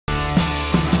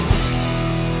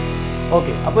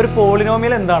Okay, അപ്പോൾ ഒരു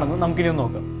polynomial എന്താണെന്ന് നമുക്കിനി ഒന്ന്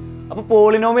നോക്കാം. അപ്പോൾ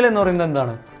പോളിനോമിയൽ എന്ന് പറയുന്നത്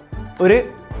എന്താണ്? ഒരു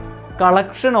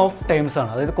കളക്ഷൻ ഓഫ് ടേംസ് ആണ്,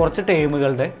 അതായത് കുറച്ച്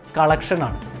ടേമുകളുടെ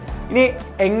കളക്ഷനാണ്. ഇനി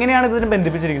എങ്ങനെയാണ് ഇതിനെ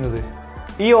ബന്ധിപ്പിച്ചിരിക്കുന്നത്?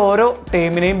 ഈ ഓരോ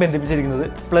ടേമിനെയും ബന്ധിപ്പിച്ചിരിക്കുന്നത്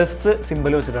പ്ലസ്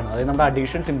സിമ്പിൾ വെച്ചിട്ടാണ്. അതായത് നമ്മുടെ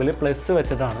അഡീഷൻ സിമ്പിൾ പ്ലസ്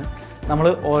വെച്ചിട്ടാണ് നമ്മൾ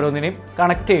ഓരോന്നിനെയും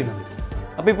കണക്ട് ചെയ്യുന്നത്.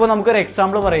 അപ്പോൾ ഇപ്പോൾ നമുക്കൊരു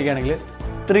എക്സാമ്പിൾ പറയുകയാണെങ്കിൽ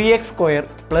 3x²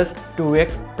 + 2x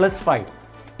 + 5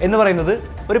 എന്ന് പറയുന്നത്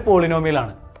ഒരു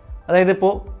പോളിനോമിയലാണ്. അതായത്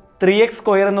ഇപ്പോൾ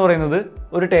 3x² എന്ന് പറയുന്നത്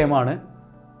ഒരു ടേമാണ്,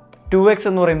 2x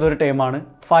എന്ന് പറയുന്നത് ഒരു ടേമാണ്,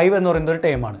 5 എന്ന് പറയുന്നത് ഒരു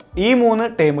ടേമാണ്. ഈ 3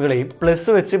 ടേമുകളെയും പ്ലസ്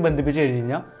വെച്ച് ബന്ധിപ്പിച്ച് കഴിഞ്ഞ്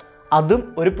കഴിഞ്ഞാൽ അതും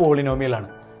ഒരു പോളിനോമിയലാണ്.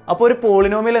 അപ്പോൾ ഒരു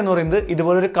പോളിനോമിയൽ എന്ന് പറയുന്നത്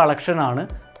ഇതുപോലൊരു കളക്ഷനാണ്,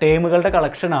 ടേമുകളുടെ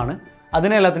കളക്ഷനാണ്.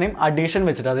 അതിനെല്ലാത്തിനെയും അഡീഷൻ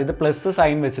വെച്ചിട്ട്, അതായത് പ്ലസ്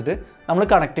സൈൻ വെച്ചിട്ട് നമ്മൾ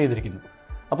കണക്ട് ചെയ്തിരിക്കുന്നു.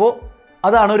 അപ്പോൾ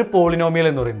അതാണ് ഒരു പോളിനോമിയൽ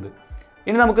എന്ന് പറയുന്നത്.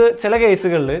 ഇനി നമുക്ക് ചില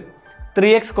കേസുകളിൽ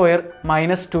 3x²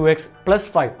 - 2x +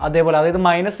 5 അതേപോലെ, അതായത്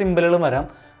മൈനസ് സിമ്പിളുകളും വരാം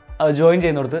ജോയിൻ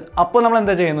ചെയ്യുന്നിടത്ത്. അപ്പോൾ നമ്മൾ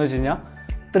എന്താ ചെയ്യുന്നത് വെച്ച് കഴിഞ്ഞാൽ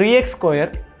 3x²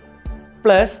 +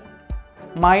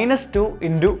 -2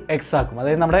 × x ആക്കും.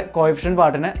 അതായത് നമ്മുടെ കോഎഫിഷ്യന്റ്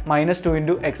പാർട്ടിനെ -2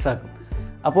 × x ആക്കും.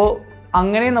 അപ്പോൾ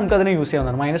അങ്ങനെയും നമുക്കതിനെ യൂസ്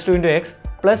ചെയ്യാവുന്നതാണ്. -2 × x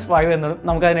 + 5 എന്നതും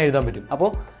നമുക്കതിനെ എഴുതാൻ പറ്റും. അപ്പോൾ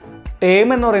ടേം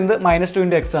എന്ന് പറയുന്നത് -2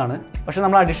 × x ആണ്, പക്ഷേ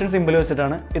നമ്മൾ അഡീഷൻ സിമ്പിൾ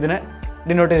വെച്ചിട്ടാണ് ഇതിനെ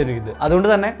ഡിനോട്ട് ചെയ്തിരിക്കുന്നത്. അതുകൊണ്ട്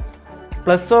തന്നെ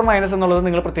പ്ലസ് ഓർ മൈനസ് എന്നുള്ളത്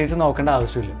നിങ്ങൾ പ്രത്യേകിച്ച് നോക്കേണ്ട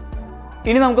ആവശ്യമില്ല.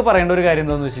 ഇനി നമുക്ക് പറയേണ്ട ഒരു കാര്യം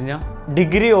എന്താണെന്ന് വെച്ച് കഴിഞ്ഞാൽ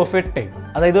ഡിഗ്രി ഓഫ് എ ടേം,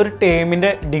 അതായത് ഒരു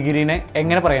ടേമിൻ്റെ ഡിഗ്രീനെ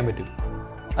എങ്ങനെ പറയാൻ പറ്റും?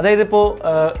 അതായത് ഇപ്പോൾ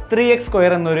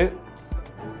 3x² എന്നൊരു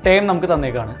ടേം നമുക്ക്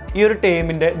തന്നേക്കാണ്. ഈ ഒരു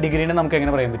ടേമിൻ്റെ ഡിഗ്രീനെ നമുക്ക്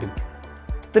എങ്ങനെ പറയാൻ പറ്റും?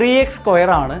 3x²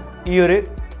 ആണ് ഈ ഒരു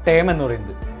ടേം എന്ന്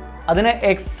പറയുന്നത്. അതിന്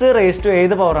x⁻²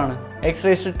 ഏത് പവറാണ്?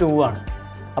 x⁻²ആണ്.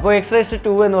 അപ്പോൾ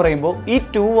x⁻² എന്ന് പറയുമ്പോൾ ഈ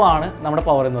 2 ആണ് നമ്മുടെ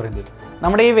പവർ എന്ന് പറയുന്നത്.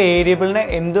 നമ്മുടെ ഈ വേരിയബിളിനെ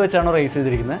എന്ത് വെച്ചാണോ റേസ്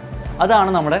ചെയ്തിരിക്കുന്നത് അതാണ്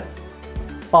നമ്മുടെ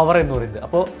പവർ എന്ന് പറയുന്നത്.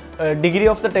 അപ്പോൾ degree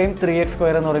of the time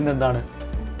 3x² എന്ന് പറയുന്നത് എന്താണ്?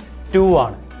 2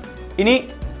 ആണ്. ഇനി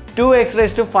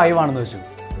 2x⁻5 ആണെന്ന് വെച്ചു.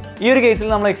 ഈ ഒരു കേസിൽ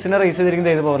നമ്മൾ എക്സിനെ റേസ്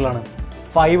ചെയ്തിരിക്കുന്നത് ഏത് പവറിലാണ്?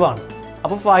 5 ആണ്.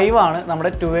 അപ്പോൾ 5 ആണ് നമ്മുടെ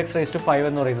 2x⁻5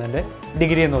 എന്ന് പറയുന്നതിൻ്റെ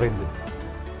ഡിഗ്രി എന്ന് പറയുന്നത്.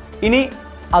 ഇനി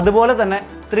അതുപോലെ തന്നെ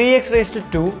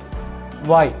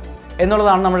 3x⁻2y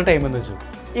എന്നുള്ളതാണ് നമ്മുടെ ടൈം എന്ന് വെച്ചു.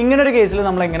 ഇങ്ങനൊരു കേസിൽ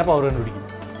നമ്മൾ എങ്ങനെ പവർ കണ്ടുപിടിക്കും?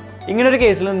 ഇങ്ങനൊരു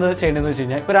കേസിൽ എന്താ ചെയ്യേണ്ടതെന്ന് വെച്ച്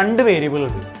കഴിഞ്ഞാൽ, ഇപ്പോൾ 2 വേരിയബിൾ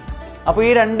ഉണ്ട്. അപ്പോൾ ഈ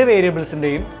 2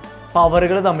 വേരിയബിൾസിൻ്റെയും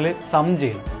പവറുകൾ തമ്മിൽ സം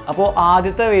ചെയ്യണം. അപ്പോൾ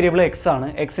ആദ്യത്തെ വേരിയബിൾ x ആണ്,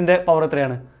 എക്സിൻ്റെ പവർ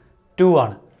എത്രയാണ്? 2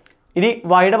 ആണ്. ഇനി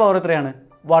വൈയുടെ പവർ എത്രയാണ്?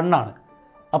 1 ആണ്.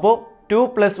 അപ്പോൾ 2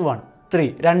 + 1 3,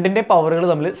 രണ്ടിൻ്റെ പവറുകൾ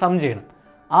തമ്മിൽ സം ചെയ്യണം.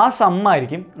 ആ സം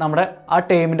ആയിരിക്കും നമ്മുടെ ആ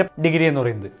ടേമിൻ്റെ ഡിഗ്രി എന്ന്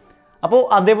പറയുന്നത്. അപ്പോൾ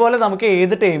അതേപോലെ നമുക്ക്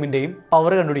ഏത് ടേമിൻ്റെയും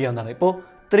പവർ കണ്ടുപിടിക്കാവുന്നതാണ്. ഇപ്പോൾ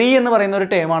 3 എന്ന് പറയുന്ന ഒരു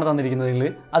ടേമാണ് തന്നിരിക്കുന്നതെങ്കിൽ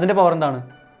അതിൻ്റെ പവർ എന്താണ്?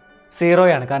 0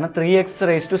 ആണ്. കാരണം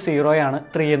 3x⁻0 ആണ്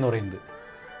 3 എന്ന് പറയുന്നത്.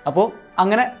 അപ്പോൾ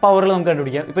അങ്ങനെ പവറുകൾ നമുക്ക്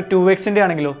കണ്ടുപിടിക്കാം. ഇപ്പോൾ 2x-ൻ്റെ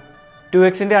ആണെങ്കിലോ,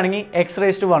 2x-ൻ്റെ ആണെങ്കിൽ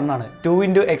x⁻1 ആണ്, 2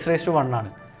 × x⁻1 ആണ്.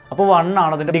 അപ്പോൾ 1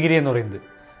 ആണ് അതിൻ്റെ ഡിഗ്രി എന്ന് പറയുന്നത്.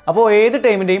 അപ്പോൾ ഏത്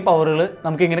ടേമിൻ്റെയും പവറുകൾ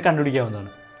നമുക്ക് ഇങ്ങനെ കണ്ടുപിടിക്കാവുന്നതാണ്.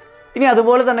 ഇനി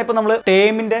അതുപോലെ തന്നെ ഇപ്പോൾ നമ്മൾ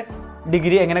ടേമിൻ്റെ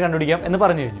ഡിഗ്രി എങ്ങനെ കണ്ടുപിടിക്കാം എന്ന്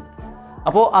പറഞ്ഞു കഴിഞ്ഞു.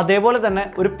 അപ്പോൾ അതേപോലെ തന്നെ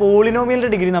ഒരു പോളിനോമിയലിൻ്റെ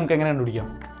ഡിഗ്രി നമുക്ക് എങ്ങനെ കണ്ടുപിടിക്കാം?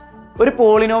 ഒരു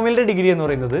പോളിനോമിയലിൻ്റെ ഡിഗ്രി എന്ന്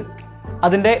പറയുന്നത്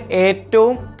അതിൻ്റെ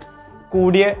ഏറ്റവും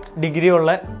കൂടിയ ഡിഗ്രി ഉള്ള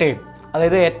ടേം,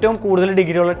 അതായത് ഏറ്റവും കൂടുതൽ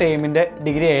ഡിഗ്രി ഉള്ള ടേമിൻ്റെ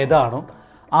ഡിഗ്രി ഏതാണോ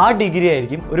ആ ഡിഗ്രി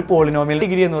ആയിരിക്കും ഒരു പോളിനോമിയൽ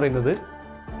ഡിഗ്രി എന്ന് പറയുന്നത്.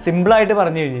 സിമ്പിളായിട്ട്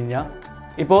പറഞ്ഞു കഴിഞ്ഞ് കഴിഞ്ഞാൽ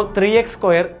ഇപ്പോൾ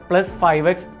 3x² +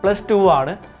 5x + 2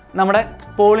 ആണ് നമ്മുടെ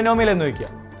പോളിനോമിയൽ എന്ന് വയ്ക്കുക.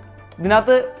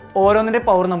 ഇതിനകത്ത് ഓരോന്നിൻ്റെ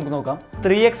പവർ നമുക്ക് നോക്കാം.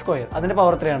 3x² അതിൻ്റെ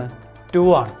പവർ എത്രയാണ്? 2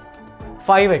 ആണ്.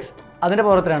 5x അതിൻ്റെ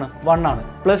പവർ എത്രയാണ്? 1 ആണ്.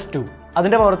 +2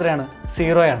 അതിൻ്റെ പവർ എത്രയാണ്?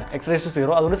 0 ആണ്.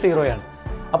 x⁻0 അതുകൊണ്ട് 0 ആണ്.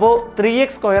 അപ്പോൾ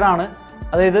 3x² ആണ്,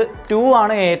 അതായത് 2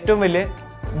 ആണ് ഏറ്റവും വലിയ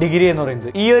ഡിഗ്രി എന്ന്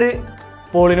പറയുന്നത്. ഈ ഒരു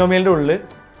പോളിനോമിയലിൻ്റെ ഉള്ളിൽ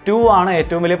 2 ആണ്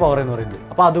ഏറ്റവും വലിയ പവർ എന്ന് പറയുന്നത്.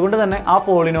 അപ്പോൾ അതുകൊണ്ട് തന്നെ ആ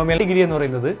പോളിനോമിയൽ ഡിഗ്രി എന്ന്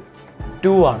പറയുന്നത്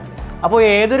 2 ആണ്. അപ്പോൾ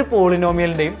ഏതൊരു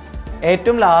പോളിനോമിയലിൻ്റെയും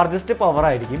ഏറ്റവും ലാർജസ്റ്റ് പവർ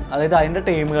ആയിരിക്കും, അതായത് അതിൻ്റെ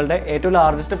ടേമുകളുടെ ഏറ്റവും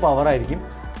ലാർജസ്റ്റ് പവർ ആയിരിക്കും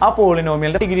ആ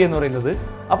പോളിനോമിയലിൻ്റെ ഡിഗ്രി എന്ന് പറയുന്നത്.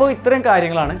 അപ്പോൾ ഇത്രയും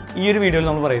കാര്യങ്ങളാണ് ഈ ഒരു വീഡിയോയിൽ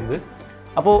നമ്മൾ പറയുന്നത്.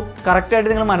 അപ്പോൾ കറക്റ്റായിട്ട്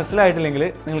നിങ്ങൾ മനസ്സിലായിട്ടില്ലെങ്കിൽ,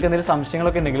 നിങ്ങൾക്ക് എന്തെങ്കിലും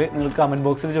സംശയങ്ങളൊക്കെ ഉണ്ടെങ്കിൽ നിങ്ങൾക്ക് കമൻറ്റ്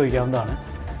ബോക്സിൽ ചോദിക്കാവുന്നതാണ്.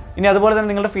 ഇനി അതുപോലെ തന്നെ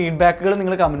നിങ്ങളുടെ ഫീഡ്ബാക്കുകൾ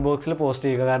നിങ്ങൾ കമൻറ്റ് ബോക്സിൽ പോസ്റ്റ്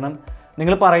ചെയ്യുക. കാരണം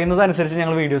നിങ്ങൾ പറയുന്നതനുസരിച്ച്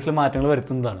ഞങ്ങൾ വീഡിയോസിൽ മാറ്റങ്ങൾ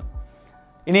വരുത്തുന്നതാണ്.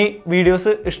 ഇനി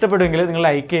വീഡിയോസ് ഇഷ്ടപ്പെടുമെങ്കിൽ നിങ്ങൾ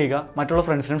ലൈക്ക് ചെയ്യുക, മറ്റുള്ള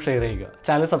ഫ്രണ്ട്സിനും ഷെയർ ചെയ്യുക.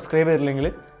 ചാനൽ സബ്സ്ക്രൈബ് ചെയ്തില്ലെങ്കിൽ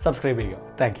സബ്സ്ക്രൈബ് ചെയ്യുക.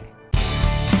 Thank you.